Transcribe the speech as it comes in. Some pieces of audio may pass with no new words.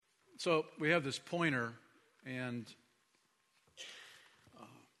So we have this pointer, and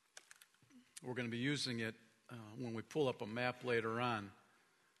we're going to be using it when we pull up a map later on.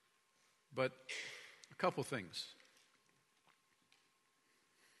 But a couple things.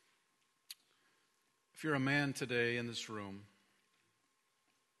 If you're a man today in this room,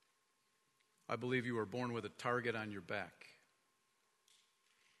 I believe you were born with a target on your back.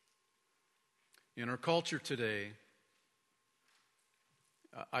 In our culture today,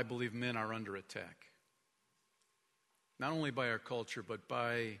 I believe men are under attack. Not only by our culture, but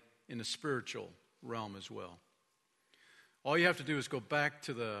in the spiritual realm as well. All you have to do is go back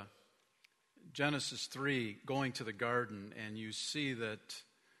to the Genesis 3, going to the garden, and you see that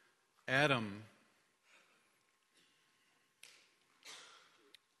Adam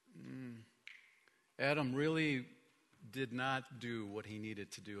really did not do what he needed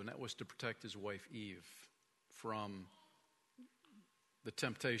to do, and that was to protect his wife Eve from the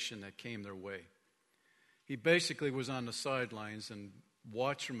temptation that came their way. He basically was on the sidelines and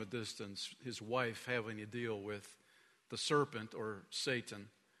watched from a distance his wife having to deal with the serpent or Satan.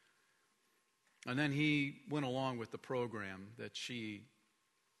 And then he went along with the program that she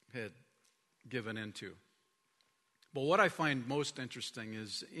had given into. But what I find most interesting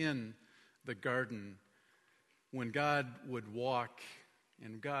is in the garden, when God would walk,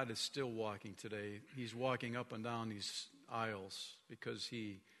 and God is still walking today, he's walking up and down these aisles because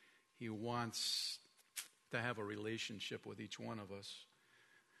he wants to have a relationship with each one of us.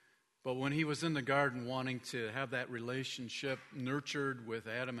 But when he was in the garden wanting to have that relationship nurtured with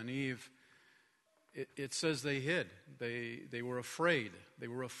Adam and Eve, it says they hid. They were afraid. They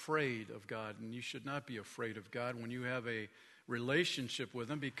were afraid of God, and you should not be afraid of God when you have a relationship with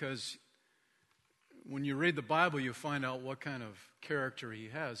him, because when you read the Bible, you find out what kind of character he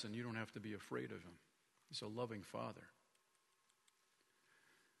has, and you don't have to be afraid of him. He's a loving Father.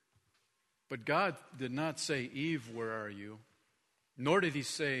 But God did not say, Eve, where are you? Nor did he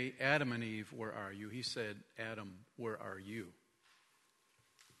say, Adam and Eve, where are you? He said, Adam, where are you?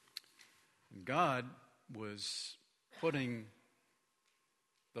 And God was putting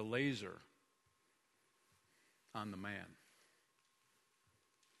the laser on the man.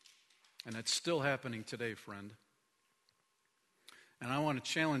 And it's still happening today, friend. And I want to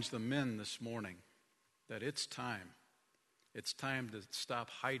challenge the men this morning that it's time. It's time to stop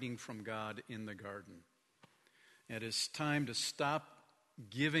hiding from God in the garden. It is time to stop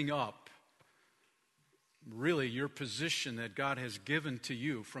giving up, really, your position that God has given to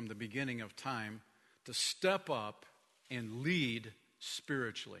you from the beginning of time, to step up and lead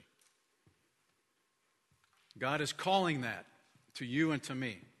spiritually. God is calling that to you and to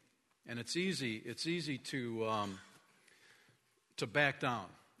me. And it's easy to back down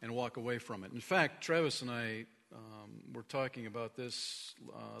and walk away from it. In fact, Travis and I were talking about this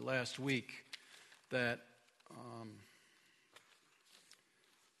last week, that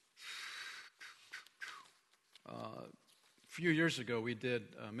a few years ago we did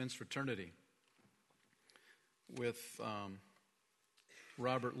men's fraternity with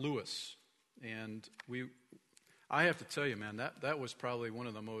Robert Lewis, and I have to tell you, man, that was probably one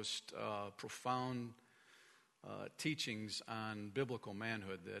of the most profound teachings on biblical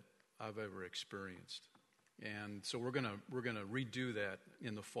manhood that I've ever experienced. And so we're gonna redo that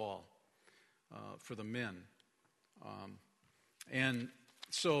in the fall for the men. And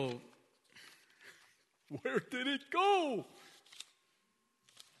so, where did it go?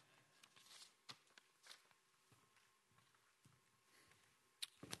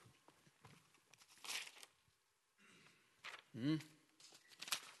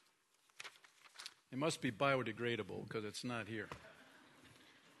 It must be biodegradable because it's not here.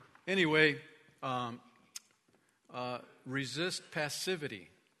 Anyway, resist passivity.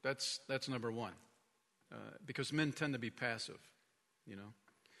 That's number one. Because men tend to be passive,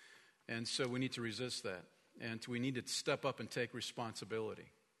 And so we need to resist that. And we need to step up and take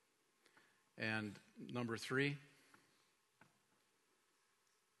responsibility. And number three,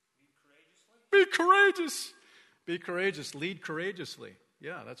 be courageous. Be courageous. Lead courageously.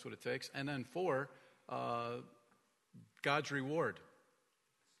 Yeah, that's what it takes. And then 4, God's reward.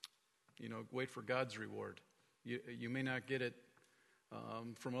 Wait for God's reward. You may not get it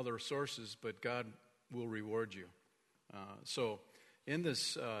from other sources, but God will reward you. So in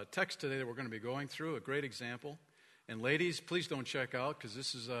this text today that we're going to be going through, a great example. And ladies, please don't check out, because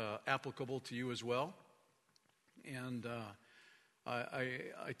this is applicable to you as well. And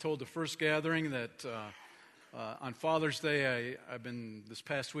I told the first gathering that on Father's Day, I've been this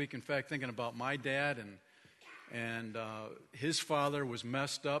past week, in fact, thinking about my dad, and his father was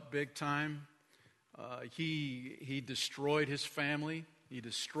messed up big time. He destroyed his family He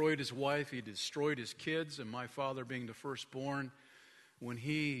destroyed his wife. He destroyed his kids. And my father, being the firstborn, when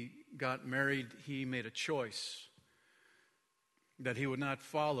he got married, he made a choice that he would not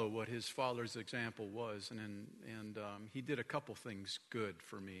follow what his father's example was. And he did a couple things good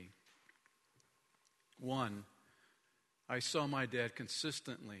for me. One, I saw my dad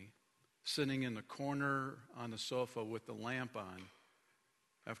consistently sitting in the corner on the sofa with the lamp on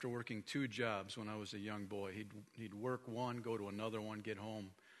after working 2 jobs when I was a young boy. He'd work one, go to another one, get home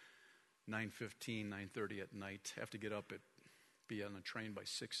 9:15, 9:30 at night, have to get up be on the train by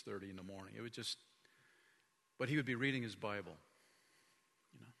 6:30 in the morning. It was just, but he would be reading his Bible.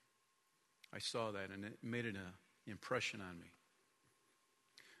 I saw that, and it made an impression on me.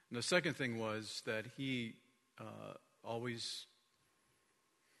 And the second thing was that he always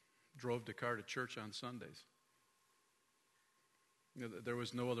drove the car to church on Sundays. There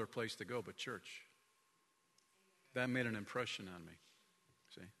was no other place to go but church. That made an impression on me.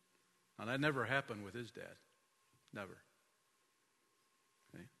 See? Now, that never happened with his dad. Never.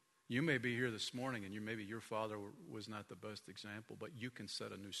 Okay? You may be here this morning, and maybe your father was not the best example, but you can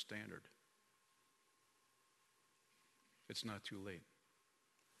set a new standard. It's not too late.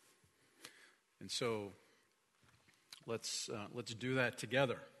 And so, let's do that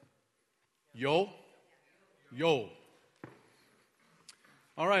together. Yo.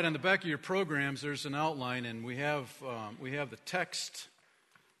 All right, on the back of your programs, there's an outline, and we have the text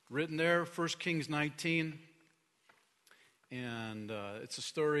written there, 1 Kings 19, and it's a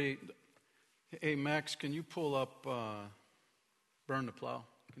story. Hey, Max, can you pull up Burn the Plow?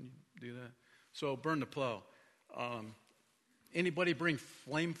 Can you do that? So, Burn the Plow. Anybody bring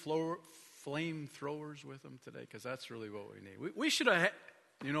flamethrowers with them today? Because that's really what we need. We should have,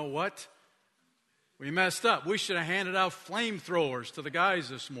 you know what? We messed up. We should have handed out flamethrowers to the guys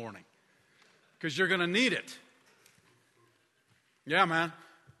this morning. Because you're going to need it. Yeah, man.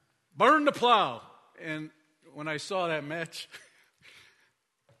 Burn the plow. And when I saw that match,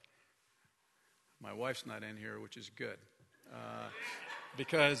 my wife's not in here, which is good.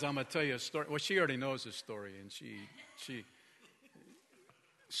 Because I'm going to tell you a story. Well, she already knows this story, and she.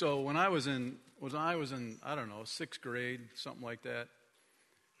 So when I was in, I don't know, 6th grade, something like that,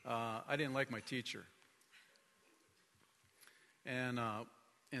 I didn't like my teacher. And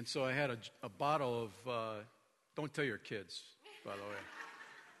so I had a bottle of, don't tell your kids, by the way.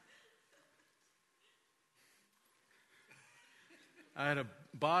 I had a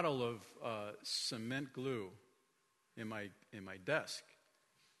bottle of cement glue in my desk,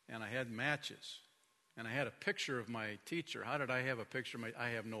 and I had matches. And I had a picture of my teacher. How did I have a picture of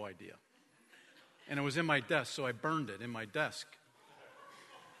I have no idea. And it was in my desk, so I burned it in my desk.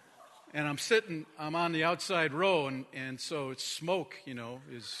 And I'm on the outside row, and so it's smoke, and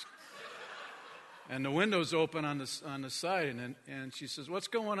the window's open on the side, and she says, "What's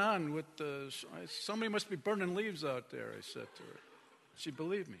going on with somebody must be burning leaves out there," I said to her. She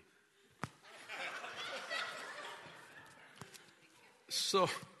believed me. So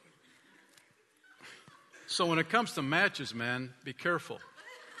when it comes to matches, man, be careful.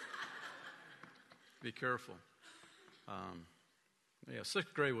 Be careful.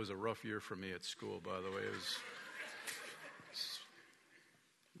 6th grade was a rough year for me at school, by the way. It was.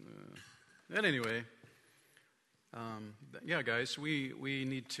 And anyway, guys, we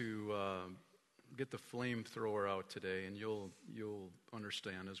need to get the flamethrower out today, and you'll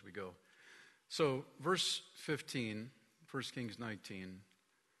understand as we go. So, verse 15, 1 Kings 19.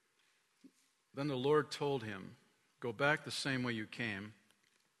 Then the Lord told him, "Go back the same way you came,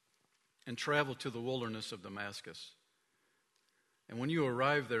 and travel to the wilderness of Damascus. And when you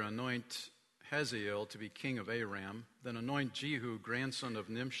arrive there, anoint Hazael to be king of Aram, then anoint Jehu, grandson of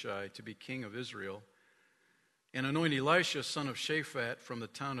Nimshi, to be king of Israel, and anoint Elisha, son of Shaphat, from the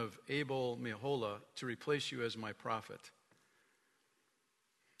town of Abel-Meholah, to replace you as my prophet."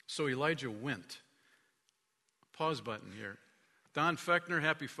 So Elijah went. Pause button here. Don Fechner,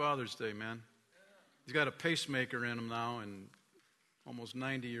 happy Father's Day, man. He's got a pacemaker in him now and almost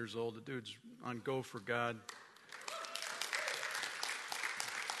 90 years old. The dude's on go for God.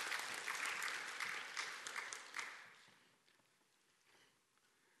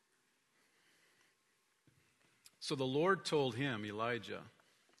 So the Lord told him, Elijah,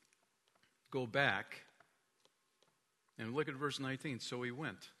 "Go back." And look at verse 19. So he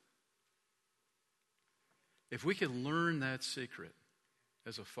went. If we can learn that secret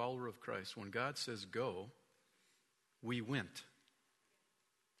as a follower of Christ, when God says go, we went.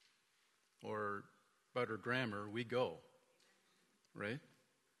 Or better grammar, we go. Right?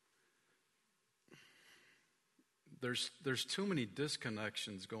 There's too many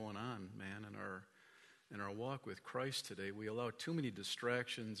disconnections going on, man, in our walk with Christ today, we allow too many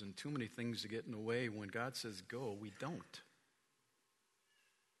distractions and too many things to get in the way. When God says go, we don't.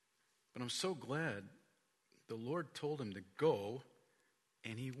 But I'm so glad the Lord told him to go,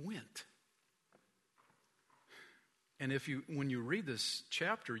 and he went. And when you read this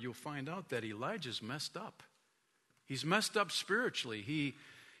chapter, you'll find out that Elijah's messed up. He's messed up spiritually.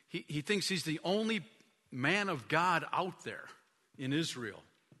 He thinks he's the only man of God out there in Israel.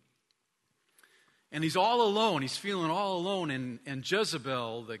 And he's all alone. He's feeling all alone. And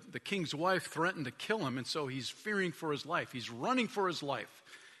Jezebel, the king's wife, threatened to kill him. And so he's fearing for his life. He's running for his life.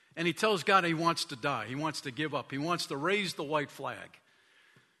 And he tells God he wants to die. He wants to give up. He wants to raise the white flag.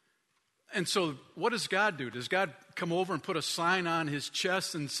 And so what does God do? Does God come over and put a sign on his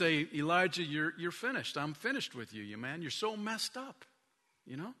chest and say, Elijah, you're finished. I'm finished with you, man. You're so messed up,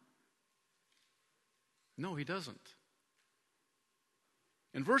 you know? No, he doesn't.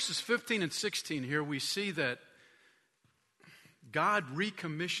 In verses 15 and 16 here, we see that God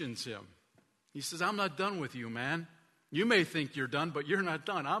recommissions him. He says, I'm not done with you, man. You may think you're done, but you're not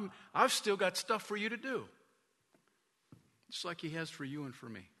done. I've still got stuff for you to do. Just like he has for you and for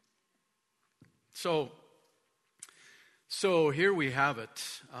me. So here we have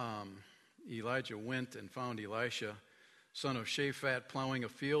it. Elijah went and found Elisha, son of Shaphat, plowing a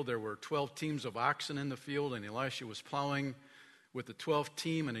field. There were 12 teams of oxen in the field, and Elisha was plowing with the 12th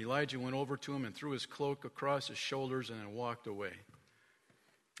team, and Elijah went over to him and threw his cloak across his shoulders and then walked away.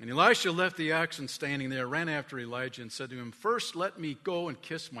 And Elisha left the oxen standing there, ran after Elijah and said to him, first let me go and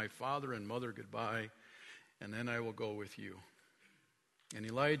kiss my father and mother goodbye, and then I will go with you. And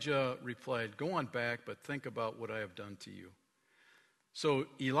Elijah replied, go on back, but think about what I have done to you. So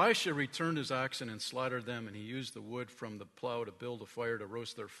Elisha returned his oxen and slaughtered them, and he used the wood from the plow to build a fire to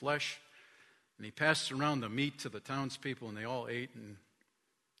roast their flesh. And he passed around the meat to the townspeople, and they all ate, and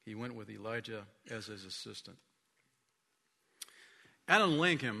he went with Elijah as his assistant. Alan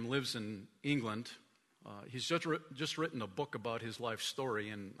Langham lives in England. He's just written a book about his life story,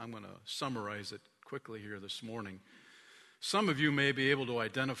 and I'm going to summarize it quickly here this morning. Some of you may be able to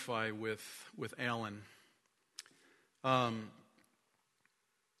identify with Alan.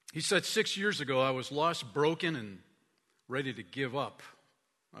 He said, 6 years ago, I was lost, broken, and ready to give up.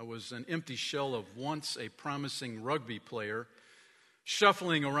 I was an empty shell of once a promising rugby player,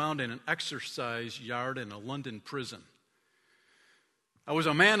 shuffling around in an exercise yard in a London prison. I was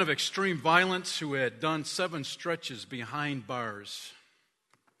a man of extreme violence who had done 7 stretches behind bars.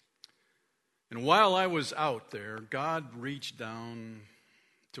 And while I was out there, God reached down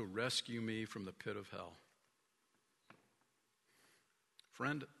to rescue me from the pit of hell.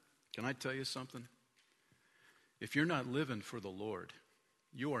 Friend, can I tell you something? If you're not living for the Lord,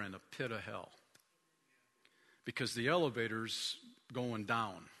 you are in a pit of hell. Because the elevator's going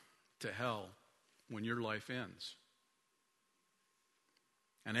down to hell when your life ends.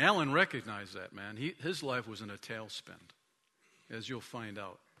 And Alan recognized that, man. His life was in a tailspin, as you'll find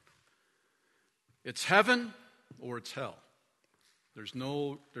out. It's heaven or it's hell. There's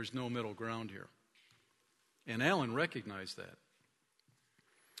no middle ground here. And Alan recognized that.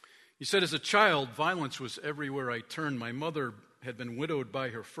 He said, as a child, violence was everywhere I turned. My mother had been widowed by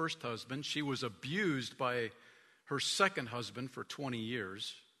her first husband. She was abused by her second husband for 20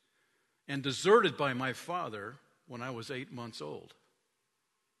 years and deserted by my father when I was 8 months old.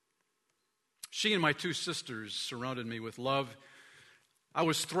 She and my 2 sisters surrounded me with love. I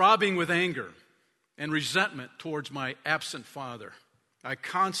was throbbing with anger and resentment towards my absent father. I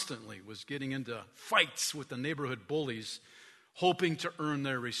constantly was getting into fights with the neighborhood bullies, hoping to earn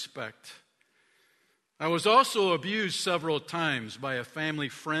their respect. I was also abused several times by a family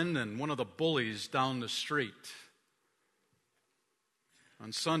friend and one of the bullies down the street.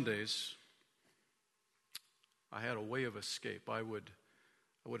 On Sundays, I had a way of escape. I would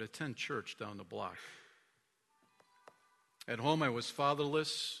attend church down the block. At home, I was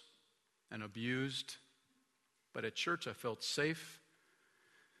fatherless and abused, but at church, I felt safe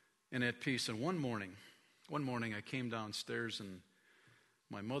and at peace. And one morning, I came downstairs, and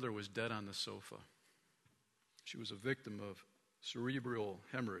my mother was dead on the sofa. She was a victim of cerebral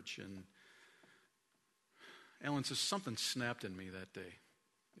hemorrhage, and Alan says something snapped in me that day.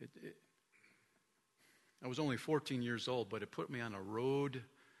 I was only 14 years old, but it put me on a road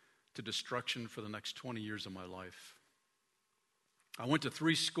to destruction for the next 20 years of my life. I went to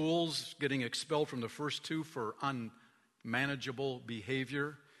 3 schools, getting expelled from the first 2 for unmanageable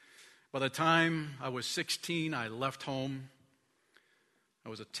behavior. By the time I was 16, I left home. I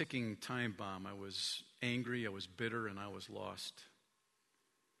was a ticking time bomb. I was angry, I was bitter, and I was lost.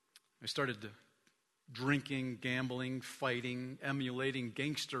 I started drinking, gambling, fighting, emulating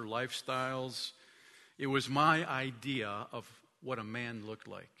gangster lifestyles, It was my idea of what a man looked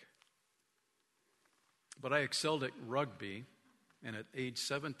like. But I excelled at rugby, and at age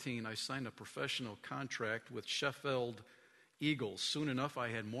 17, I signed a professional contract with Sheffield Eagles. Soon enough, I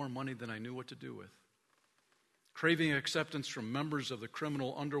had more money than I knew what to do with. Craving acceptance from members of the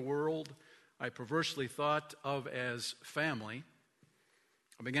criminal underworld, I perversely thought of as family.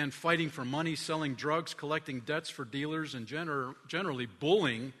 I began fighting for money, selling drugs, collecting debts for dealers, and generally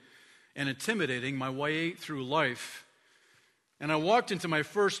bullying and intimidating my way through life. And I walked into my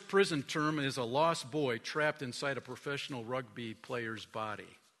first prison term as a lost boy trapped inside a professional rugby player's body.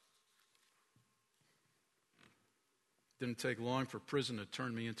 Didn't take long for prison to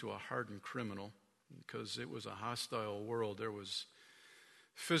turn me into a hardened criminal, because it was a hostile world. There was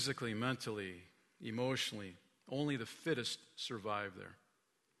physically, mentally, emotionally, only the fittest survived there.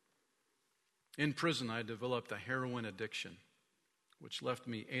 In prison, I developed a heroin addiction, which left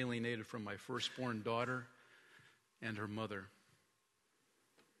me alienated from my firstborn daughter and her mother.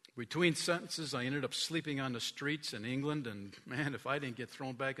 Between sentences, I ended up sleeping on the streets in England, and man, if I didn't get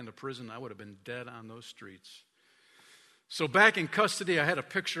thrown back into prison, I would have been dead on those streets. So back in custody, I had a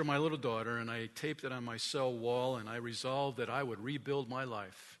picture of my little daughter, and I taped it on my cell wall, and I resolved that I would rebuild my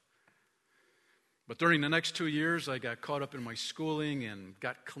life. But during the next 2 years, I got caught up in my schooling and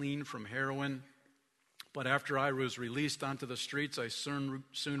got clean from heroin. But after I was released onto the streets, I soon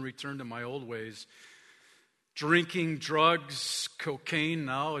returned to my old ways. Drinking, drugs, cocaine,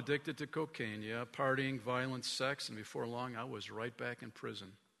 now addicted to cocaine, partying, violence, sex, and before long, I was right back in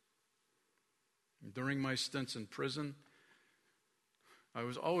prison. During my stints in prison, I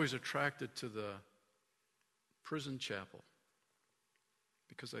was always attracted to the prison chapel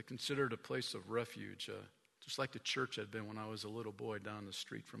because I considered it a place of refuge, just like the church had been when I was a little boy down the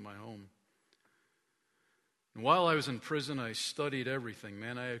street from my home. And while I was in prison, I studied everything,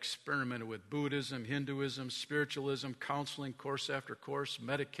 man. I experimented with Buddhism, Hinduism, spiritualism, counseling, course after course,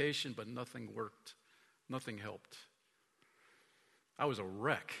 medication, but nothing worked. Nothing helped. I was a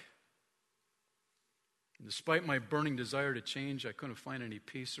wreck. Despite my burning desire to change, I couldn't find any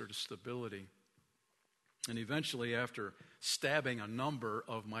peace or stability. And eventually, after stabbing a number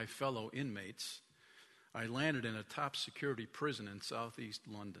of my fellow inmates, I landed in a top security prison in southeast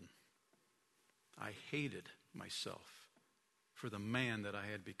London. I hated myself for the man that I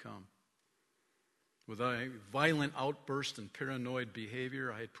had become. With a violent outburst and paranoid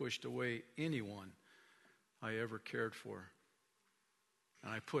behavior, I had pushed away anyone I ever cared for.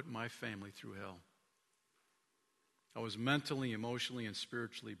 And I put my family through hell. I was mentally, emotionally, and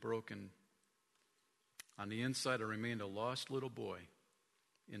spiritually broken. On the inside, I remained a lost little boy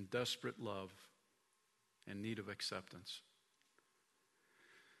in desperate love and need of acceptance.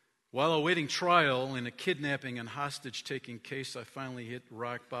 While awaiting trial in a kidnapping and hostage-taking case, I finally hit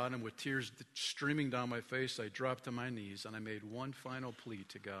rock bottom. With tears streaming down my face, I dropped to my knees and I made one final plea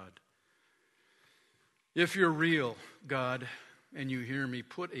to God. If you're real, God, and you hear me,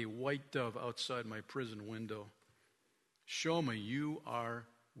 put a white dove outside my prison window. Show me you are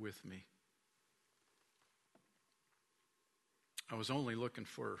with me. I was only looking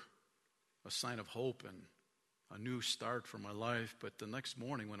for a sign of hope and a new start for my life, but the next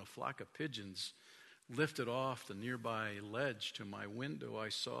morning when a flock of pigeons lifted off the nearby ledge to my window, I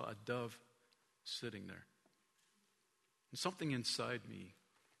saw a dove sitting there. And something inside me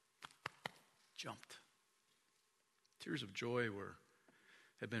jumped. Tears of joy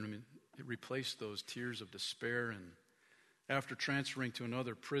had been replaced those tears of despair, and after transferring to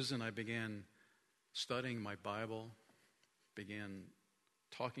another prison, I began studying my Bible, began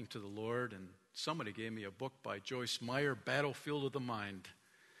talking to the Lord, and somebody gave me a book by Joyce Meyer, Battlefield of the Mind.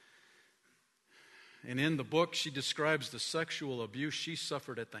 And in the book, she describes the sexual abuse she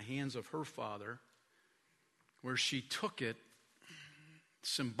suffered at the hands of her father, where she took it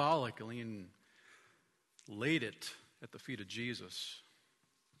symbolically and laid it at the feet of Jesus.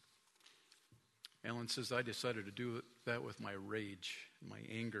 Ellen says, I decided to do that with my rage, my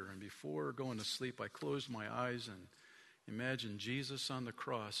anger, and before going to sleep, I closed my eyes and imagined Jesus on the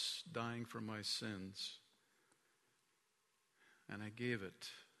cross dying for my sins. And I gave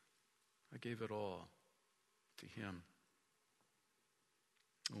it all to him.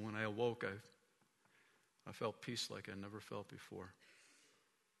 And when I awoke, I felt peace like I never felt before.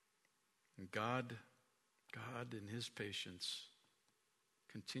 And God in his patience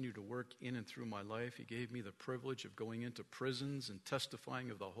continued to work in and through my life. He gave me the privilege of going into prisons and testifying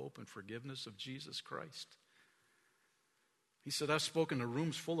of the hope and forgiveness of Jesus Christ. He said, I've spoken to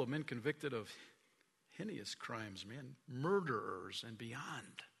rooms full of men convicted of heinous crimes, man, murderers and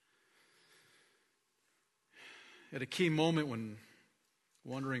beyond. At a key moment when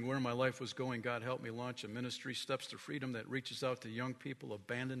wondering where my life was going, God helped me launch a ministry, Steps to Freedom, that reaches out to young people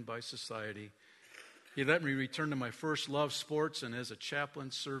abandoned by society. He let me return to my first love, sports, and as a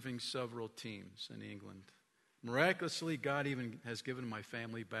chaplain serving several teams in England. Miraculously, God even has given my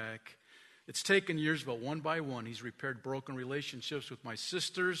family back. It's taken years, but one by one, He's repaired broken relationships with my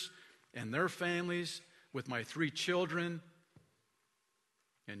sisters and their families, with my 3 children,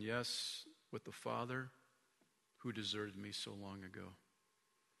 and yes, with the Father who deserted me so long ago.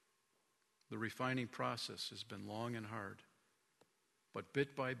 The refining process has been long and hard, but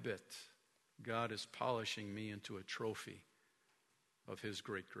bit by bit, God is polishing me into a trophy of His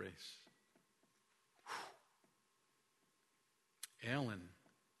great grace. Whew. Alan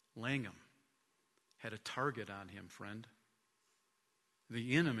Langham had a target on him, friend.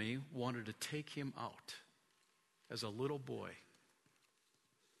 The enemy wanted to take him out as a little boy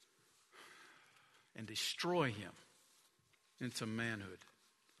and destroy him into manhood.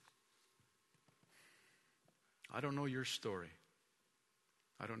 I don't know your story.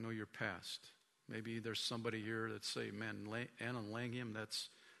 I don't know your past. Maybe there's somebody here that say, man, Alan Langham,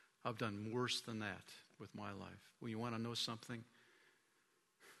 I've done worse than that with my life. Well, you want to know something?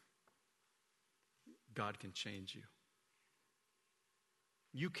 God can change you.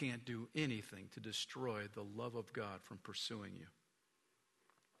 You can't do anything to destroy the love of God from pursuing you.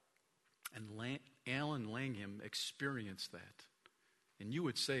 And Alan Langham experienced that. And you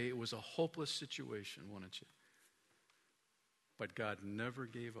would say it was a hopeless situation, wouldn't you? But God never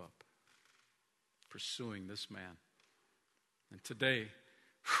gave up pursuing this man. And today,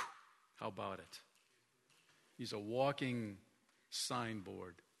 how about it? He's a walking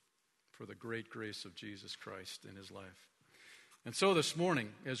signboard for the great grace of Jesus Christ in his life. And so this morning,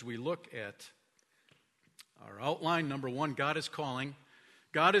 as we look at our outline, number 1, God is calling.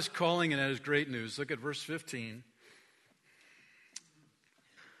 God is calling, and that is great news. Look at verse 15.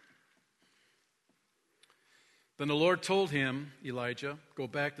 Then the Lord told him, Elijah, go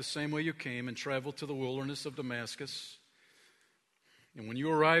back the same way you came and travel to the wilderness of Damascus. And when you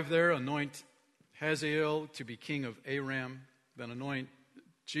arrive there, anoint Hazael to be king of Aram. Then anoint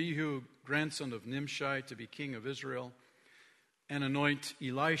Jehu, grandson of Nimshi, to be king of Israel. And anoint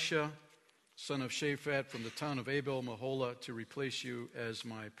Elisha, son of Shaphat, from the town of Abel-Meholah, to replace you as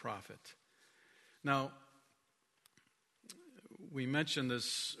my prophet. Now, we mentioned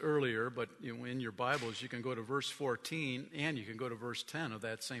this earlier, but in your Bibles, you can go to verse 14, and you can go to verse 10 of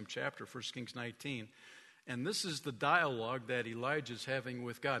that same chapter, 1 Kings 19. And this is the dialogue that Elijah's having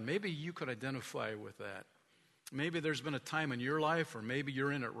with God. Maybe you could identify with that. Maybe there's been a time in your life, or maybe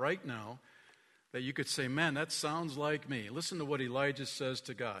you're in it right now, that you could say, man, that sounds like me. Listen to what Elijah says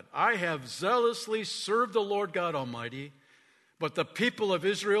to God. I have zealously served the Lord God Almighty, but the people of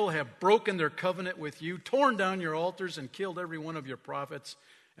Israel have broken their covenant with you, torn down your altars, and killed every one of your prophets.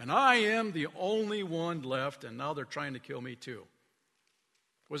 And I am the only one left, and now they're trying to kill me too.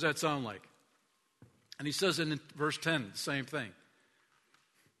 What does that sound like? And he says in verse 10, the same thing.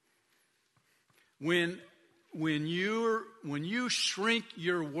 When you shrink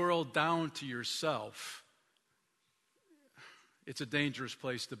your world down to yourself, it's a dangerous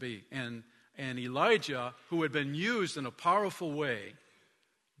place to be. And Elijah, who had been used in a powerful way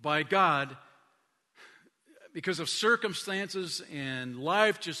by God, because of circumstances and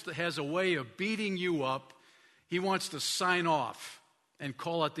life just has a way of beating you up, he wants to sign off and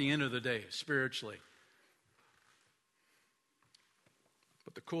call it the end of the day spiritually.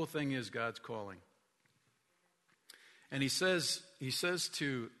 But the cool thing is God's calling. And he says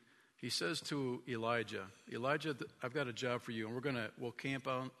to Elijah, I've got a job for you, and we'll camp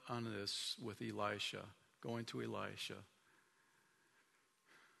out on this with Elisha, going to Elisha.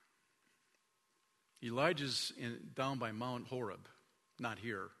 Elijah's down by Mount Horeb, not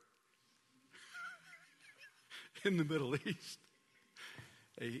here, in the Middle East.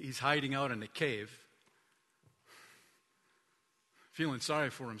 He's hiding out in a cave, feeling sorry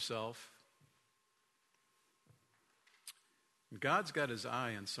for himself. God's got his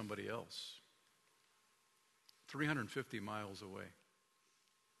eye on somebody else, 350 miles away,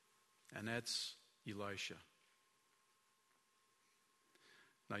 and that's Elisha.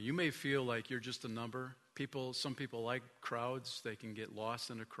 Now, you may feel like you're just a number. Some people like crowds. They can get lost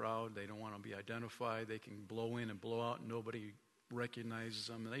in a crowd. They don't want to be identified. They can blow in and blow out, and nobody recognizes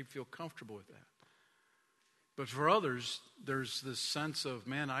them, and they feel comfortable with that. But for others, there's this sense of,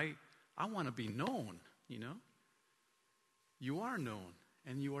 man, I want to be known, you know? You are known,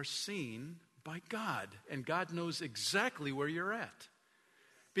 and you are seen by God, and God knows exactly where you're at.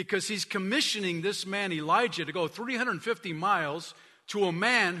 Because he's commissioning this man, Elijah, to go 350 miles to a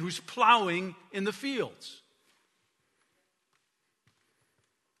man who's plowing in the fields.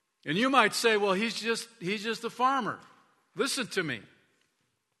 And you might say, well, he's just a farmer. Listen to me.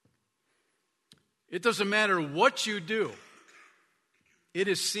 It doesn't matter what you do. It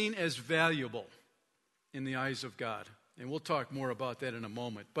is seen as valuable in the eyes of God. And we'll talk more about that in a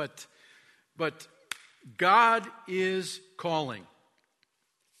moment. But God is calling.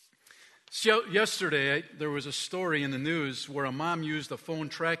 So yesterday, there was a story in the news where a mom used a phone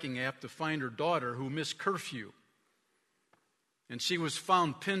tracking app to find her daughter who missed curfew. And she was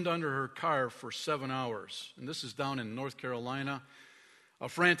found pinned under her car for 7 hours. And this is down in North Carolina. A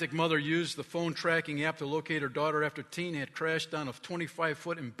frantic mother used the phone tracking app to locate her daughter after a teen had crashed down a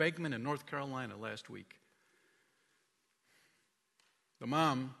 25-foot embankment in North Carolina last week. The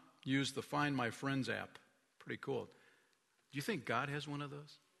mom used the Find My Friends app. Pretty cool. Do you think God has one of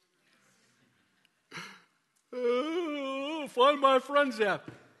those? Find My Friends app.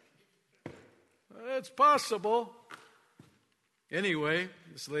 It's possible. Anyway,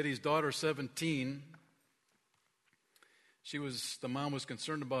 this lady's daughter, 17, the mom was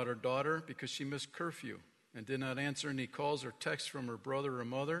concerned about her daughter because she missed curfew and did not answer any calls or texts from her brother or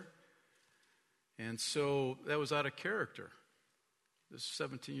mother. And so that was out of character. This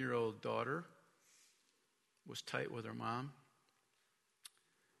 17-year-old daughter was tight with her mom,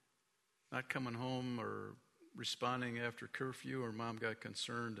 not coming home or responding after curfew. Her mom got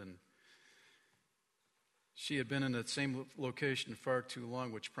concerned, and she had been in that same location far too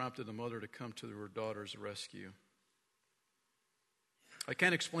long, which prompted the mother to come to her daughter's rescue. I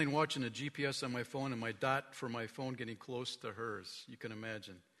can't explain watching the GPS on my phone and my dot for my phone getting close to hers, you can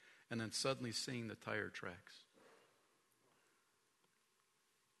imagine, and then suddenly seeing the tire tracks.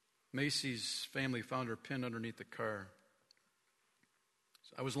 Macy's family found her pinned underneath the car.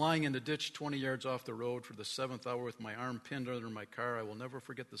 I was lying in the ditch 20 yards off the road for the 7th hour with my arm pinned under my car. I will never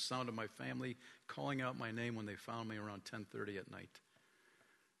forget the sound of my family calling out my name when they found me around 10:30 at night.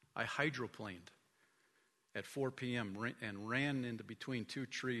 I hydroplaned at 4 p.m. and ran into between two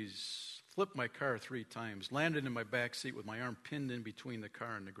trees, flipped my car 3 times, landed in my back seat with my arm pinned in between the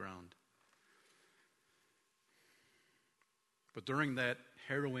car and the ground. But during that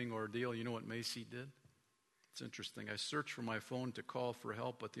harrowing ordeal, you know what Macy did? It's interesting. I searched for my phone to call for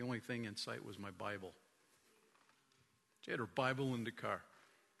help, but the only thing in sight was my Bible. She had her Bible in the car.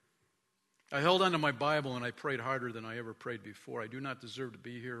 I held onto my Bible and I prayed harder than I ever prayed before. I do not deserve to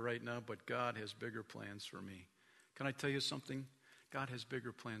be here right now, but God has bigger plans for me. Can I tell you something? God has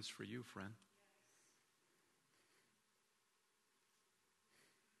bigger plans for you, friend.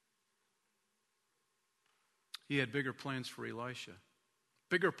 He had bigger plans for Elisha,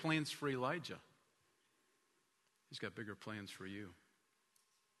 bigger plans for Elijah. He's got bigger plans for you.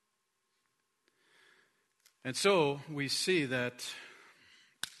 And so we see that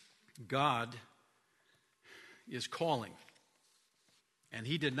God is calling. And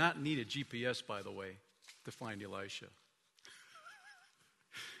he did not need a GPS, by the way, to find Elisha.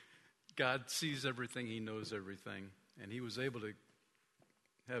 God sees everything. He knows everything. And he was able to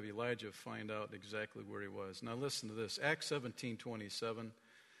have Elijah find out exactly where he was. Now listen to this. Acts 17:27.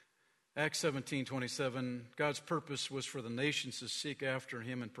 Acts 17:27, God's purpose was for the nations to seek after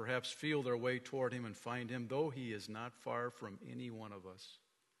him and perhaps feel their way toward him and find him, though he is not far from any one of us.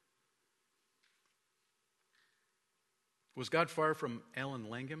 Was God far from Alan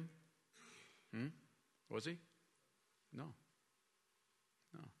Langham? Was he? No.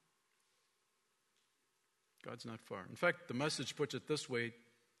 God's not far. In fact, the Message puts it this way: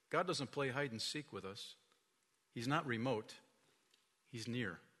 God doesn't play hide and seek with us. He's not remote. He's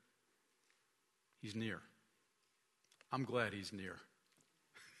near. He's near. I'm glad he's near.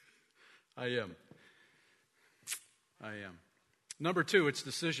 I am. Number 2, it's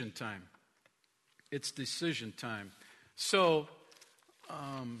decision time. It's decision time. So,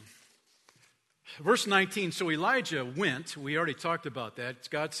 verse 19, so Elijah went. We already talked about that.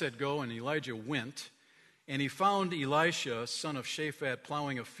 God said go, and Elijah went. And he found Elisha, son of Shaphat,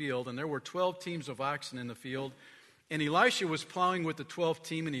 plowing a field. And there were 12 teams of oxen in the field. And Elisha was plowing with the 12th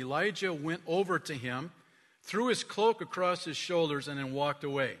team, and Elijah went over to him, threw his cloak across his shoulders, and then walked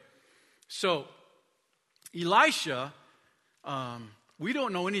away. So, Elisha, we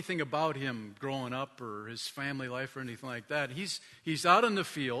don't know anything about him growing up or his family life or anything like that. He's out in the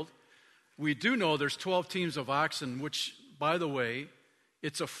field. We do know there's 12 teams of oxen, which, by the way,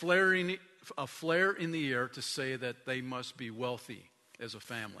 it's a flare in the air to say that they must be wealthy as a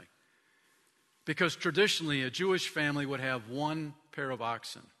family. Because traditionally, a Jewish family would have 1 pair of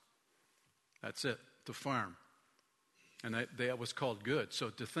oxen. That's it, to farm. And that was called good. So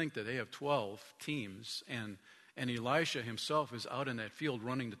to think that they have 12 teams, and Elisha himself is out in that field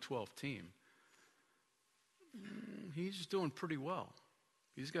running the 12th team, he's doing pretty well.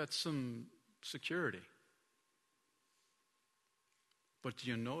 He's got some security. But do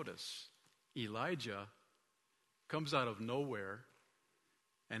you notice, Elijah comes out of nowhere,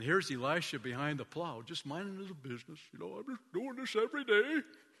 and here's Elisha behind the plow, just minding his business. I'm just doing this every day.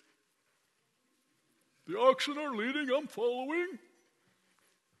 The oxen are leading, I'm following.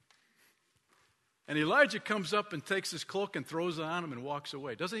 And Elijah comes up and takes his cloak and throws it on him and walks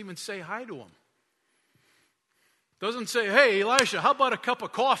away. Doesn't even say hi to him. Doesn't say, hey, Elisha, how about a cup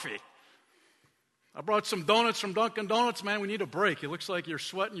of coffee? I brought some donuts from Dunkin' Donuts. Man, we need a break. It looks like you're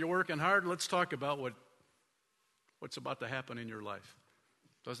sweating, you're working hard. Let's talk about what's about to happen in your life.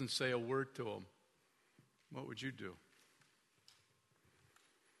 Doesn't say a word to him. What would you do?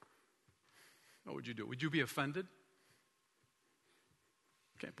 What would you do? Would you be offended?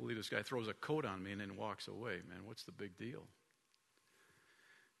 I can't believe this guy throws a coat on me and then walks away. Man, what's the big deal?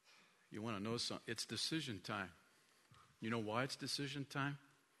 You want to know something? It's decision time. You know why it's decision time?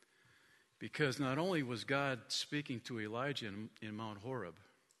 Because not only was God speaking to Elijah in Mount Horeb,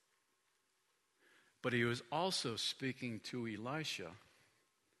 but he was also speaking to Elisha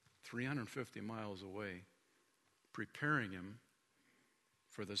 350 miles away, preparing him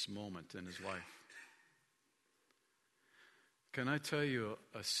for this moment in his life. Can I tell you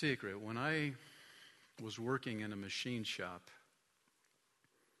a secret? When I was working in a machine shop,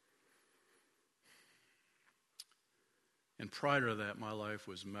 and prior to that, my life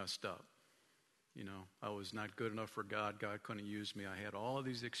was messed up. I was not good enough for God. God couldn't use me. I had all of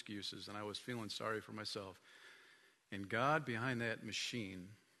these excuses, and I was feeling sorry for myself. And God, behind that machine,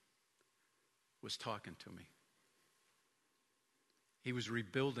 was talking to me. He was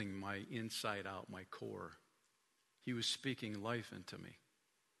rebuilding my inside out, my core. He was speaking life into me.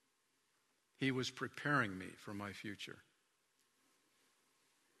 He was preparing me for my future.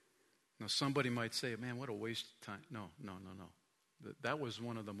 Now, somebody might say, man, what a waste of time. No. That was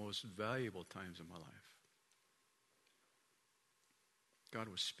one of the most valuable times in my life. God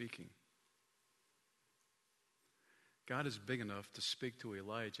was speaking. God is big enough to speak to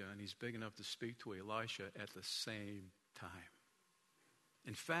Elijah, and he's big enough to speak to Elisha at the same time.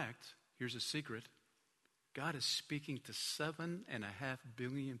 In fact, here's a secret. God is speaking to 7.5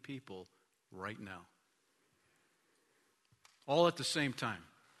 billion people right now. All at the same time.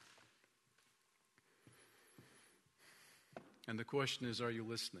 And the question is, are you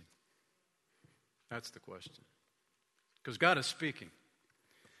listening? That's the question. Because God is speaking.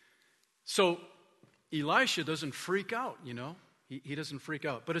 So Elisha doesn't freak out, He doesn't freak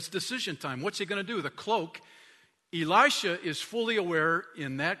out. But it's decision time. What's he going to do? The cloak. Elisha is fully aware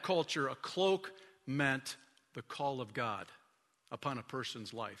in that culture a cloak meant the call of God upon a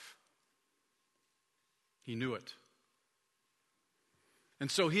person's life. He knew it.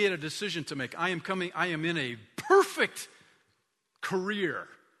 And so he had a decision to make. I am in a perfect career.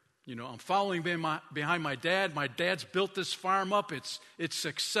 I'm following behind my dad. My dad's built this farm up. It's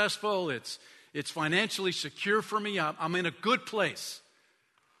successful. It's financially secure for me. I'm in a good place.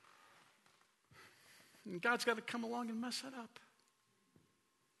 And God's got to come along and mess it up.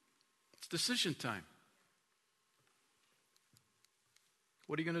 It's decision time.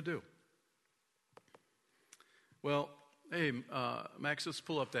 What are you going to do? Well, hey, Max, let's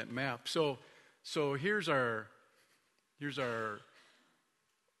pull up that map. So here's our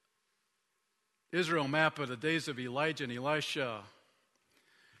Israel map of the days of Elijah and Elisha.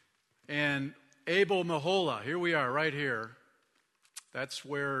 And Abel Meholah, here we are, right here. That's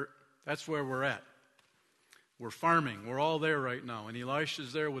where we're at. We're farming. We're all there right now. And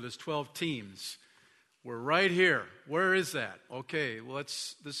Elisha's there with his 12 teams. We're right here. Where is that? Okay, well,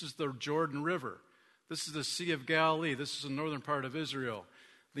 this is the Jordan River. This is the Sea of Galilee. This is the northern part of Israel.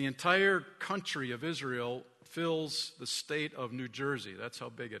 The entire country of Israel fills the state of New Jersey. That's how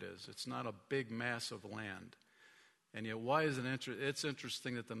big it is. It's not a big mass of land. And yet, why is it interesting? It's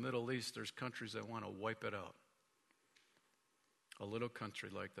interesting that the Middle East, there's countries that want to wipe it out. A little country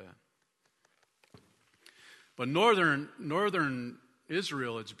like that. But northern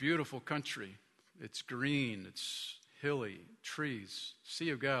Israel, it's a beautiful country. It's green, it's hilly, trees. Sea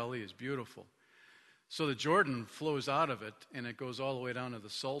of Galilee is beautiful. So the Jordan flows out of it, and it goes all the way down to the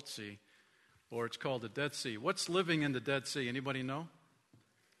Salt Sea, or it's called the Dead Sea. What's living in the Dead Sea? Anybody know?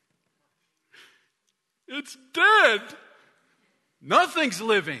 It's dead. Nothing's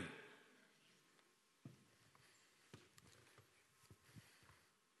living.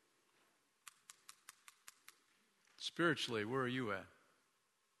 Spiritually, where are you at?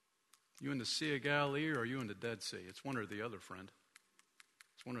 You in the Sea of Galilee, or are you in the Dead Sea? It's one or the other, friend.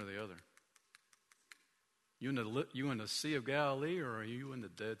 It's one or the other. You in the Sea of Galilee, or are you in the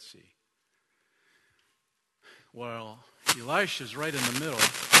Dead Sea? Well, Elisha's right in the middle.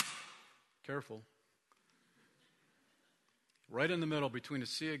 Careful. Right in the middle between the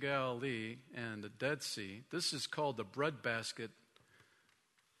Sea of Galilee and the Dead Sea. This is called the breadbasket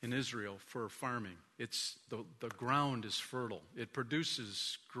in Israel for farming. It's the ground is fertile. It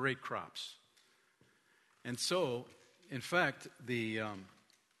produces great crops. And so, in fact, the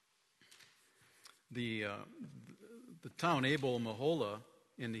town Abel Mahola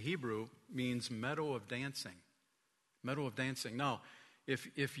in the Hebrew means meadow of dancing. Meadow of dancing. Now,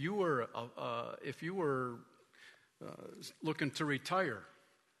 if you were looking to retire,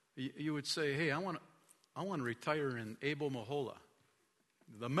 you would say, "Hey, I want to retire in Abel Mahola,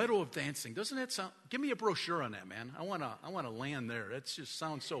 the meadow of dancing." Doesn't that sound? Give me a brochure on that, man. I want to land there. That just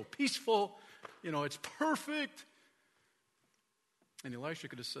sounds so peaceful. It's perfect. And Elisha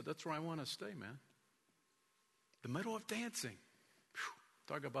could have said, "That's where I want to stay, man. The meadow of dancing." Whew.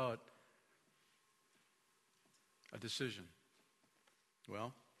 Talk about a decision.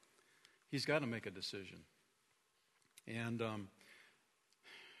 Well, he's got to make a decision. And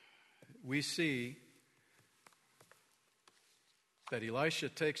we see that Elisha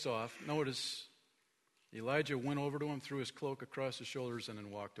takes off. Notice, Elijah went over to him, threw his cloak across his shoulders, and then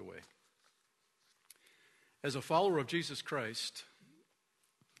walked away. As a follower of Jesus Christ,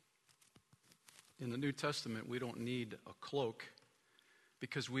 in the New Testament, we don't need a cloak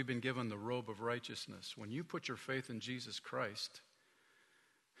because we've been given the robe of righteousness. When you put your faith in Jesus Christ,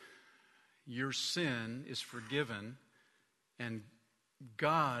 your sin is forgiven, and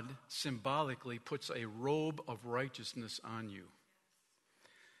God symbolically puts a robe of righteousness on you.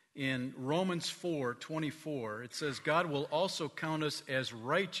 In Romans 4:24, it says, "God will also count us as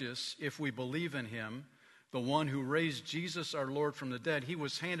righteous if we believe in him, the one who raised Jesus our Lord from the dead. He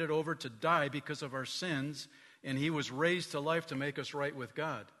was handed over to die because of our sins, and he was raised to life to make us right with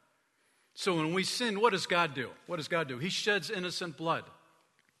God." So when we sin, what does God do? What does God do? He sheds innocent blood.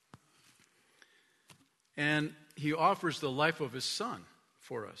 And he offers the life of his Son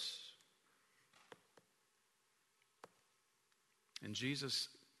for us. And Jesus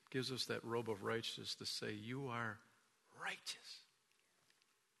gives us that robe of righteousness to say, "You are righteous.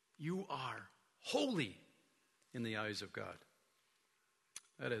 You are holy in the eyes of God."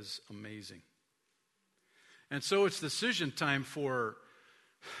 That is amazing. And so it's decision time for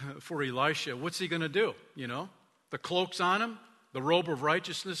Elisha. What's he going to do? The cloak's on him. The robe of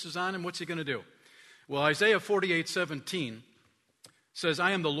righteousness is on him. What's he going to do? Well, Isaiah 48:17 says,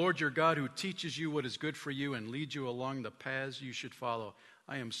 "I am the Lord your God who teaches you what is good for you and leads you along the paths you should follow."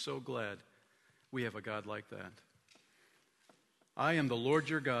 I am so glad we have a God like that. I am the Lord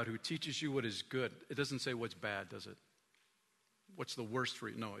your God who teaches you what is good. It doesn't say what's bad, does it? What's the worst for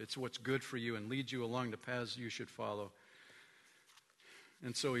you? No, it's what's good for you and leads you along the paths you should follow.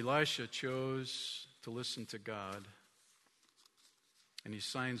 And so Elisha chose to listen to God, and he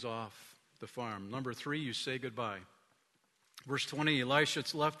signs off the farm. Number 3, you say goodbye. Verse 20, Elisha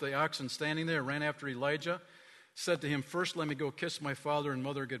left the oxen standing there, ran after Elijah, said to him, "First let me go kiss my father and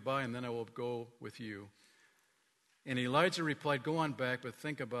mother goodbye, and then I will go with you." And Elijah replied, "Go on back, but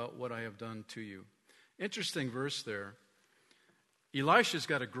think about what I have done to you." Interesting verse there. Elisha's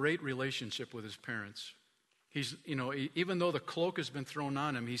got a great relationship with his parents. He's, even though the cloak has been thrown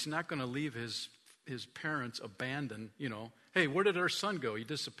on him, he's not going to leave his parents abandoned. Hey, where did our son go? He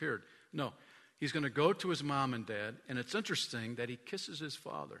disappeared. No, he's going to go to his mom and dad, and it's interesting that he kisses his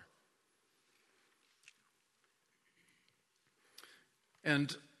father.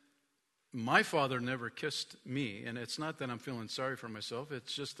 And my father never kissed me, and it's not that I'm feeling sorry for myself,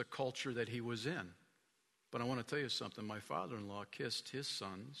 it's just the culture that he was in. But I want to tell you something. My father-in-law kissed his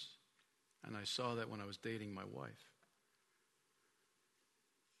sons, and I saw that when I was dating my wife.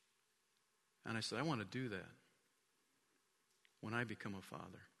 And I said, I want to do that when I become a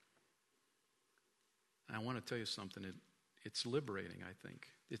father. And I want to tell you something. It's liberating, I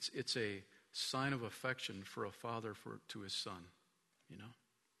think. It's a sign of affection for a father to his son.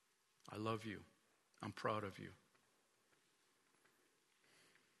 I love you. I'm proud of you.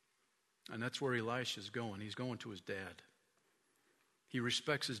 And that's where Elisha's going. He's going to his dad. He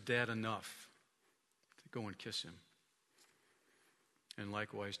respects his dad enough to go and kiss him. And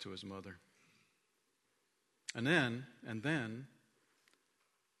likewise to his mother. And then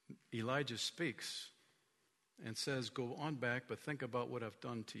Elijah speaks and says, "Go on back, but think about what I've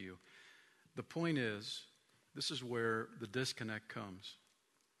done to you." The point is, this is where the disconnect comes.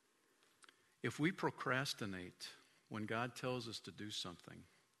 If we procrastinate when God tells us to do something,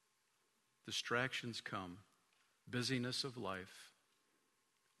 distractions come, busyness of life,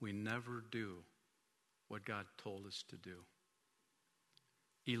 we never do what God told us to do.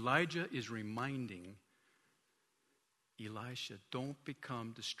 Elijah is reminding Elisha, don't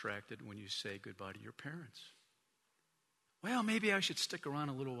become distracted when you say goodbye to your parents. Well, maybe I should stick around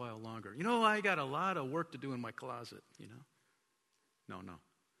a little while longer. I got a lot of work to do in my closet, No.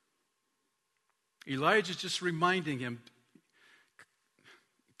 Elijah's just reminding him,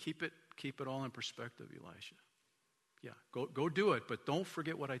 keep it all in perspective, Elisha. Yeah, go do it, but don't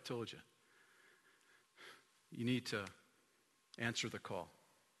forget what I told you. You need to answer the call.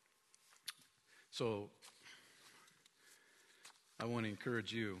 So, I want to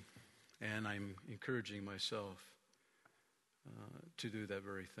encourage you, and I'm encouraging myself to do that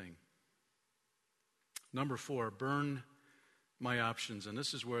very thing. Number 4, burn my options. And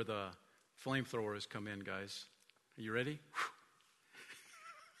this is where the flamethrowers come in, guys. Are you ready?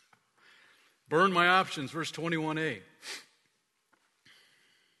 Burn my options, verse 21a.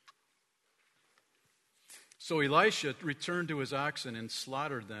 So Elisha returned to his oxen and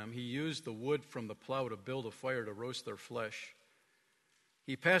slaughtered them. He used the wood from the plow to build a fire to roast their flesh.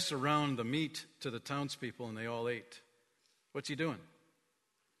 He passed around the meat to the townspeople, and they all ate. What's he doing?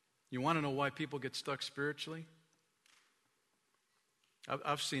 You want to know why people get stuck spiritually?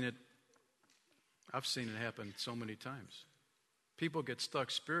 I've seen it happen so many times. People get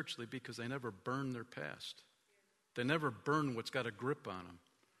stuck spiritually because they never burn their past. They never burn what's got a grip on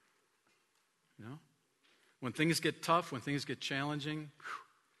them. When things get tough, when things get challenging.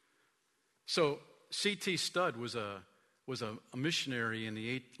 So C.T. Studd was a missionary in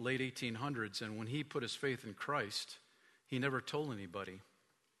the late 1800s, and when he put his faith in Christ, he never told anybody.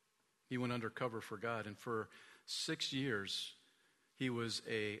 He went undercover for God, and for 6 years, he was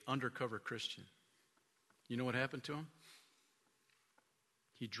an undercover Christian. You know what happened to him?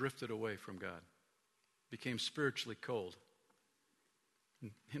 He drifted away from God, became spiritually cold.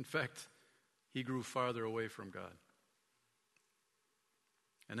 In fact, he grew farther away from God.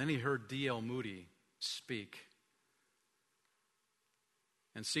 And then he heard D.L. Moody speak.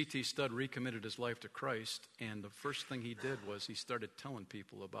 And C.T. Studd recommitted his life to Christ, and the first thing he did was he started telling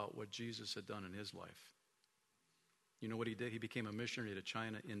people about what Jesus had done in his life. You know what he did? He became a missionary to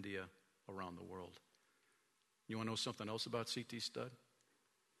China, India, around the world. You want to know something else about C.T. Studd?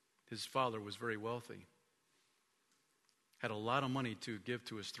 His father was very wealthy, had a lot of money to give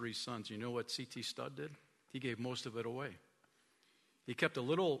to his 3 sons. You know what C.T. Studd did? He gave most of it away. He kept a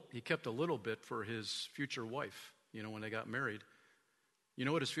little bit for his future wife, when they got married. You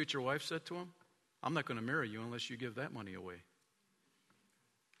know what his future wife said to him? I'm not going to marry you unless you give that money away.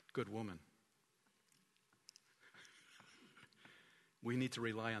 Good woman. We need to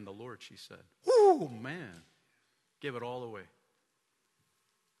rely on the Lord, she said. Whoo, man. Give it all away.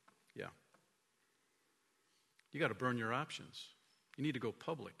 Yeah. You got to burn your options. You need to go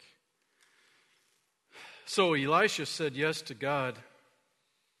public. So Elisha said yes to God.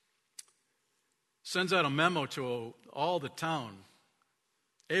 Sends out a memo to all the town.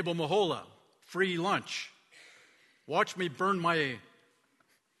 Abel Mahola, free lunch. Watch me burn my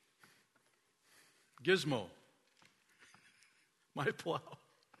gizmo, my plow.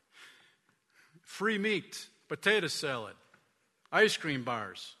 Free meat, potato salad, ice cream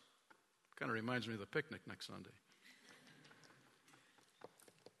bars. Kind of reminds me of the picnic next Sunday.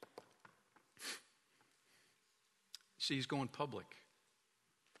 See, he's going public.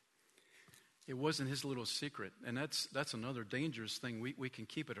 It wasn't his little secret, and that's another dangerous thing. We can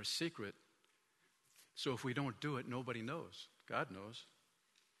keep it a secret, so if we don't do it, nobody knows. God knows.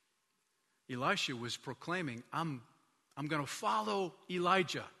 Elisha was proclaiming, I'm going to follow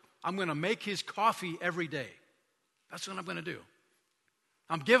Elijah. I'm going to make his coffee every day. That's what I'm going to do.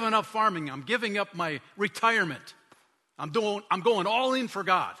 I'm giving up farming. I'm giving up my retirement. I'm going all in for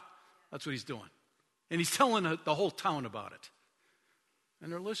God. That's what he's doing. And he's telling the whole town about it.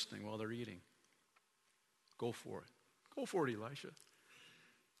 And they're listening while they're eating. Go for it. Go for it, Elisha.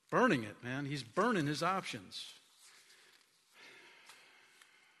 Burning it, man. He's burning his options.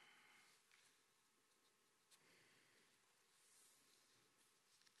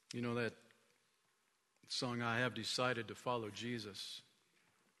 You know that song, I Have Decided to Follow Jesus,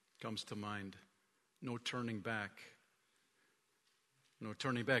 comes to mind. No turning back. No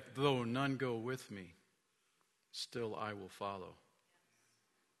turning back. Though none go with me, still I will follow.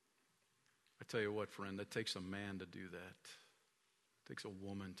 I tell you what, friend, that takes a man to do that. It takes a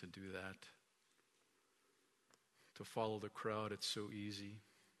woman to do that. To follow the crowd, it's so easy.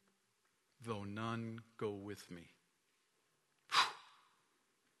 Though none go with me.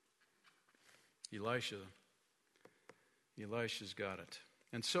 Elisha's got it.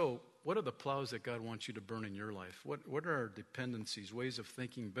 And so, what are the plows that God wants you to burn in your life? What are our dependencies, ways of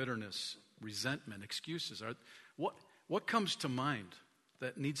thinking, bitterness, resentment, excuses? What comes to mind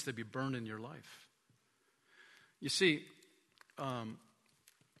that needs to be burned in your life? You see,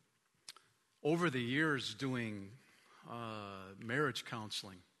 over the years doing marriage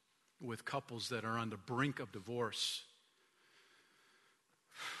counseling with couples that are on the brink of divorce,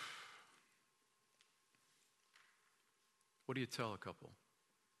 what do you tell a couple?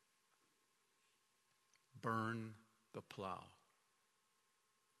 Burn the plow.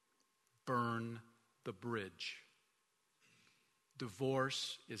 Burn the bridge.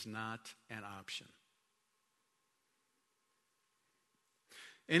 Divorce is not an option.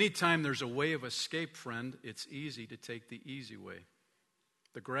 Anytime there's a way of escape, friend, it's easy to take the easy way.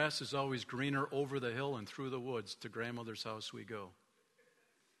 The grass is always greener over the hill and through the woods. To grandmother's house we go.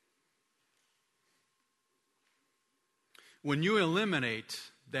 When you eliminate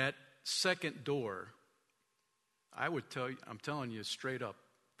that second door, I'm telling you straight up,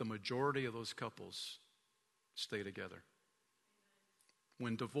 the majority of those couples stay together.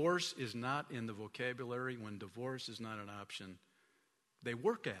 When divorce is not in the vocabulary, when divorce is not an option, they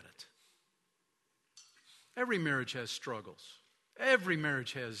work at it. Every marriage has struggles. Every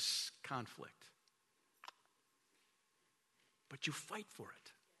marriage has conflict. But you fight for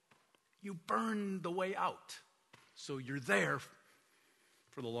it. You burn the way out. So you're there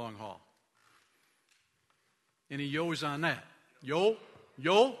for the long haul. Any yo's on that? Yo?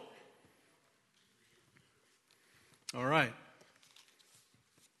 Yo? All right.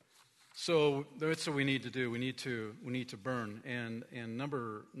 So that's what we need to do. We need to burn. And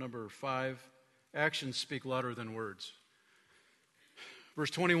number 5, actions speak louder than words.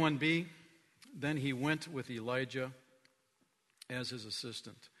 Verse 21b, then he went with Elijah as his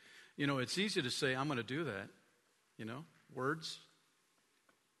assistant. You know, it's easy to say, I'm going to do that. You know, words.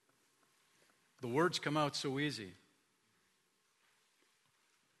 The words come out so easy.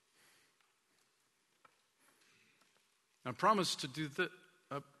 I promise to do that.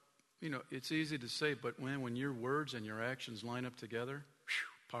 You know, it's easy to say, but when your words and your actions line up together,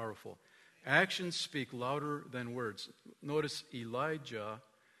 powerful. Actions speak louder than words. Notice Elijah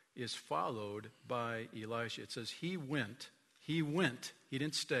is followed by Elisha. It says he went, he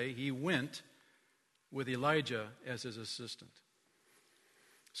didn't stay, he went with Elijah as his assistant.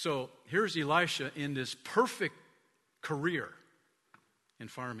 So here's Elisha in this perfect career in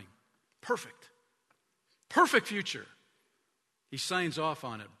farming. Perfect future. He signs off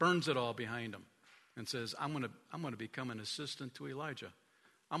on it, burns it all behind him, and says, I'm going to become an assistant to Elijah.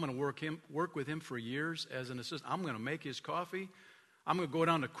 I'm going to work with him for years as an assistant. I'm going to make his coffee. I'm going to go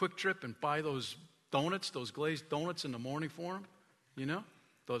down to Quick Trip and buy those donuts, those glazed donuts in the morning for him. You know,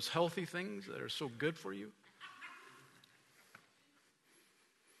 those healthy things that are so good for you.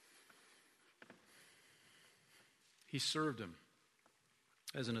 He served him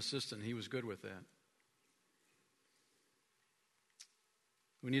as an assistant. He was good with that.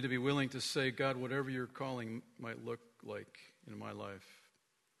 We need to be willing to say, God, whatever your calling might look like in my life.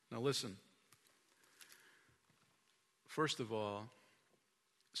 Now listen. First of all,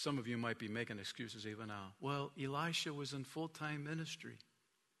 some of you might be making excuses even now. Well, Elisha was in full-time ministry.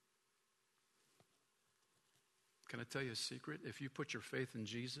 Can I tell you a secret? If you put your faith in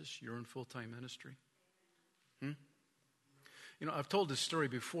Jesus, you're in full-time ministry. You know, I've told this story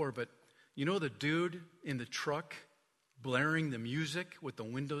before, but you know the dude in the truck blaring the music with the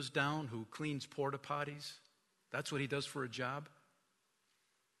windows down who cleans porta potties? That's what he does for a job.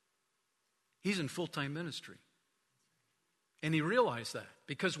 He's in full-time ministry. And he realized that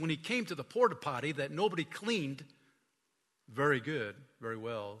because when he came to the porta potty that nobody cleaned very good, very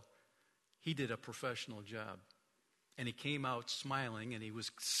well, he did a professional job. And he came out smiling and he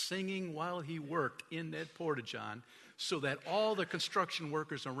was singing while he worked in that porta john so that all the construction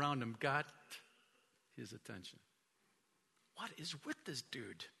workers around him got his attention. What is with this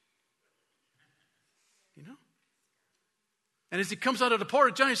dude? You know? And as he comes out of the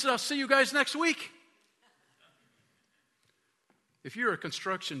porta john, he says, I'll see you guys next week. If you're a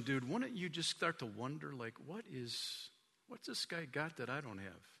construction dude, wouldn't you just start to wonder, like, what's this guy got that I don't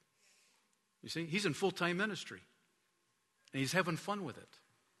have? You see, he's in full-time ministry. And he's having fun with it.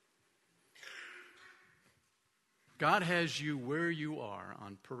 God has you where you are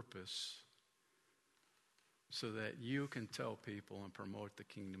on purpose so that you can tell people and promote the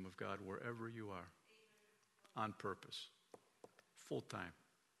kingdom of God wherever you are. On purpose. Full time.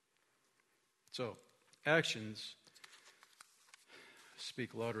 So, actions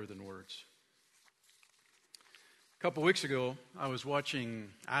speak louder than words. A couple weeks ago, I was watching,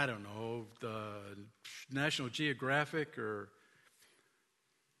 I don't know, the National Geographic, or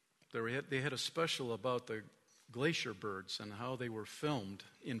they had a special about the glacier birds and how they were filmed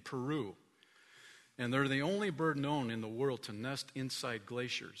in Peru. And they're the only bird known in the world to nest inside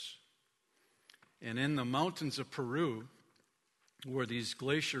glaciers. And in the mountains of Peru, where these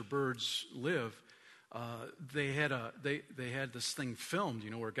glacier birds live, they had this thing filmed,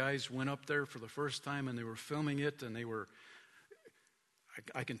 where guys went up there for the first time and they were filming it, and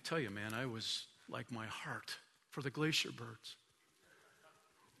I can tell you, man, I was like my heart for the glacier birds.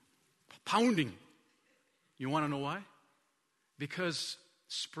 Pounding. You want to know why? Because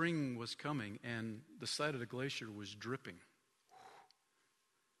spring was coming and the side of the glacier was dripping.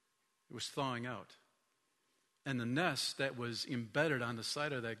 It was thawing out. And the nest that was embedded on the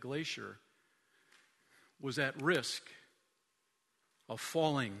side of that glacier was at risk of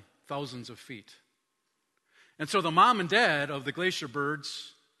falling thousands of feet. And so the mom and dad of the glacier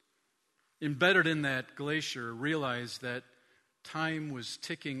birds embedded in that glacier realized that time was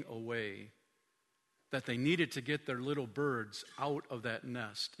ticking away, that they needed to get their little birds out of that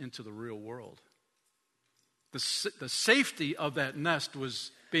nest into the real world. The safety of that nest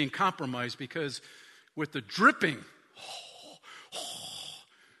was being compromised because with the dripping,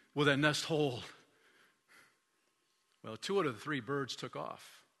 will that nest hold? Well, 2 out of the 3 birds took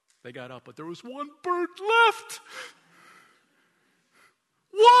off. They got up, but there was 1 bird left.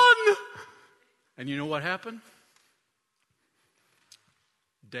 1! And you know what happened?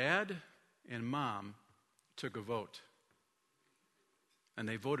 Dad and mom took a vote. And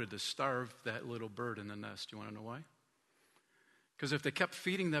they voted to starve that little bird in the nest. You want to know why? Because if they kept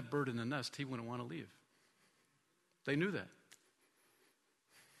feeding that bird in the nest, he wouldn't want to leave. They knew that.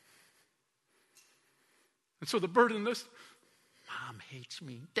 And so the bird in the nest, Mom hates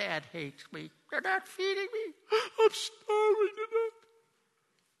me. Dad hates me. They're not feeding me. I'm starving to death.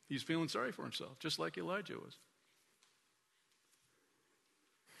 He's feeling sorry for himself, just like Elijah was.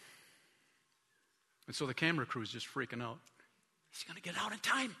 And so the camera crew is just freaking out. He's going to get out in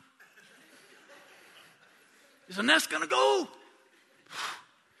time. Is the nest going to go?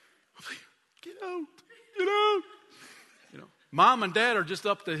 Get out. Get out. Mom and dad are just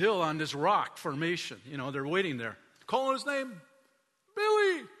up the hill on this rock formation. They're waiting there. Calling his name.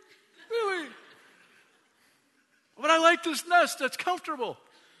 Billy. Billy. But I like this nest. It's comfortable.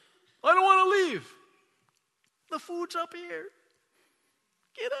 I don't want to leave. The food's up here.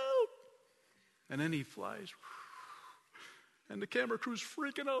 Get out. And then he flies. And the camera crew's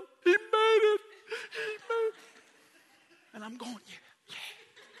freaking out. He made it. He made it. And I'm going, yeah.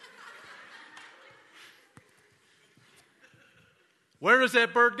 Where does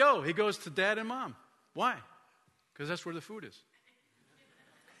that bird go? He goes to dad and mom. Why? Because that's where the food is.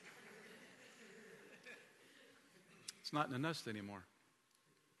 It's not in the nest anymore.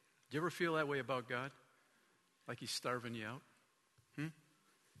 Do you ever feel that way about God? Like he's starving you out? Do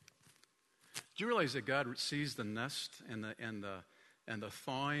you realize that God sees the nest and the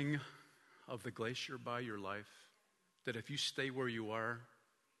thawing of the glacier by your life? That if you stay where you are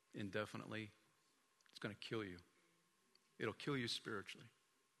indefinitely, it's going to kill you. It'll kill you spiritually.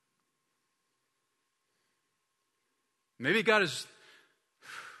 Maybe God is,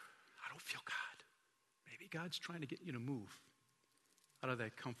 I don't feel God. Maybe God's trying to get you to move out of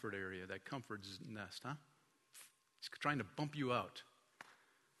that comfort area, that comfort nest, huh? He's trying to bump you out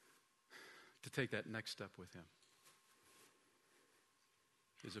to take that next step with him.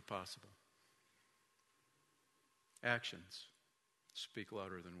 Is it possible? Actions speak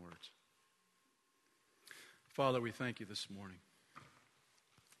louder than words. Father, we thank you this morning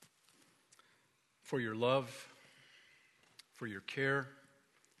for your love, for your care,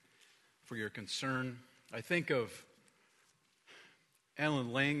 for your concern. I think of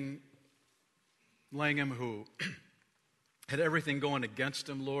Alan Langham, who had everything going against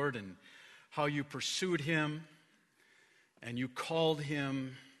him, Lord, and how you pursued him and you called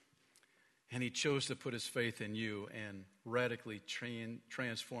him, and he chose to put his faith in you and radically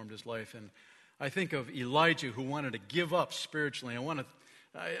transformed his life. And I think of Elijah, who wanted to give up spiritually.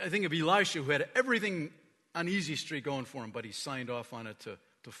 I think of Elisha, who had everything on easy street going for him, but he signed off on it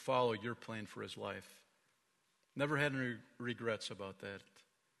to follow your plan for his life. Never had any regrets about that.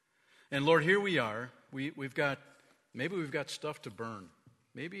 And Lord, here we are. We've got stuff to burn.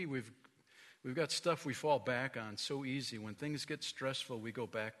 Maybe we've got stuff we fall back on so easy. When things get stressful, we go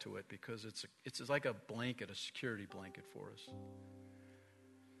back to it because it's like a blanket, a security blanket for us.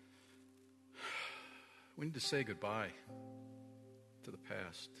 We need to say goodbye to the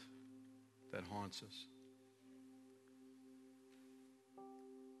past that haunts us.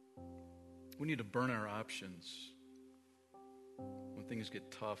 We need to burn our options when things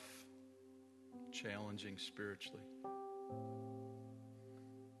get tough, challenging spiritually.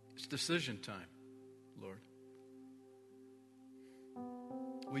 It's decision time, Lord.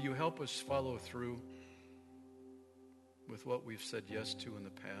 Will you help us follow through with what we've said yes to in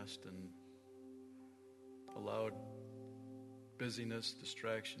the past, and allowed busyness,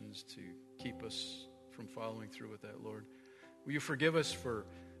 distractions to keep us from following through with that, Lord. Will you forgive us for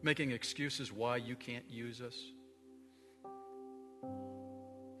making excuses why you can't use us?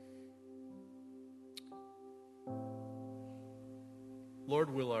 Lord,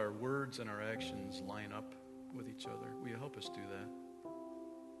 will our words and our actions line up with each other? Will you help us do that?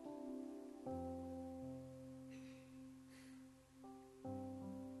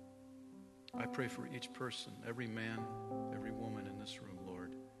 I pray for each person, every man, every woman in this room,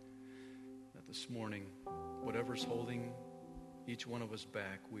 Lord, that this morning, whatever's holding each one of us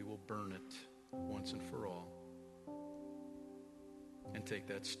back, we will burn it once and for all and take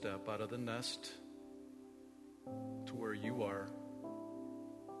that step out of the nest to where you are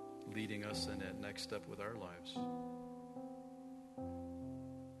leading us in that next step with our lives.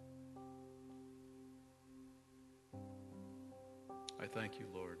 I thank you,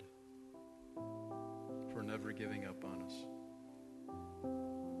 Lord, for never giving up on us.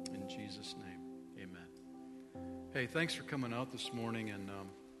 In Jesus' name, amen. Hey, thanks for coming out this morning, and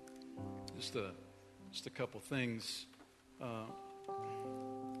just a couple things.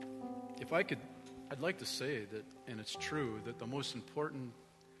 If I could, I'd like to say that, and it's true, that the most important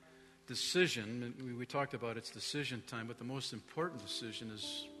decision, we talked about it's decision time, but the most important decision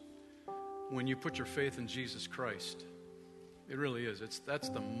is when you put your faith in Jesus Christ. It really is. That's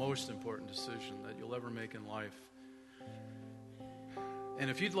the most important decision that you'll ever make in life. And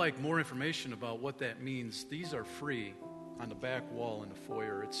if you'd like more information about what that means, these are free on the back wall in the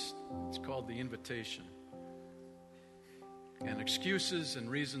foyer. It's called The Invitation. And excuses and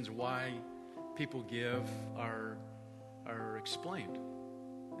reasons why people give are explained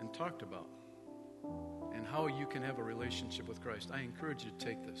and talked about. And how you can have a relationship with Christ. I encourage you to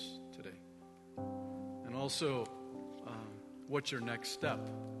take this today. And also, what's your next step?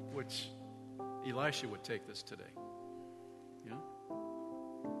 Which Elisha would take this today. You know?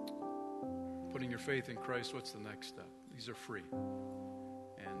 Putting your faith in Christ, what's the next step? These are free.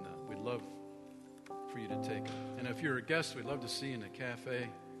 And we'd love for you to take it. And if you're a guest, we'd love to see you in the cafe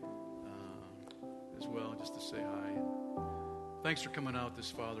as well, just to say hi. Thanks for coming out this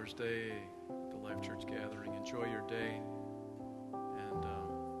Father's Day at the Life Church Gathering. Enjoy your day. And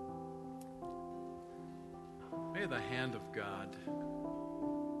may the hand of God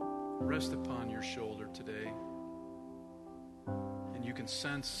rest upon your shoulder today. And you can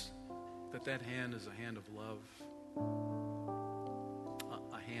sense that hand is a hand of love,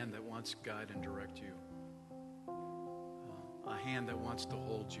 a hand that wants to guide and direct you, a hand that wants to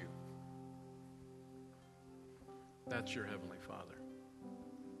hold you. That's your Heavenly Father.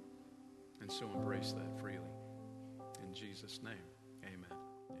 And so embrace that freely. In Jesus' name, amen.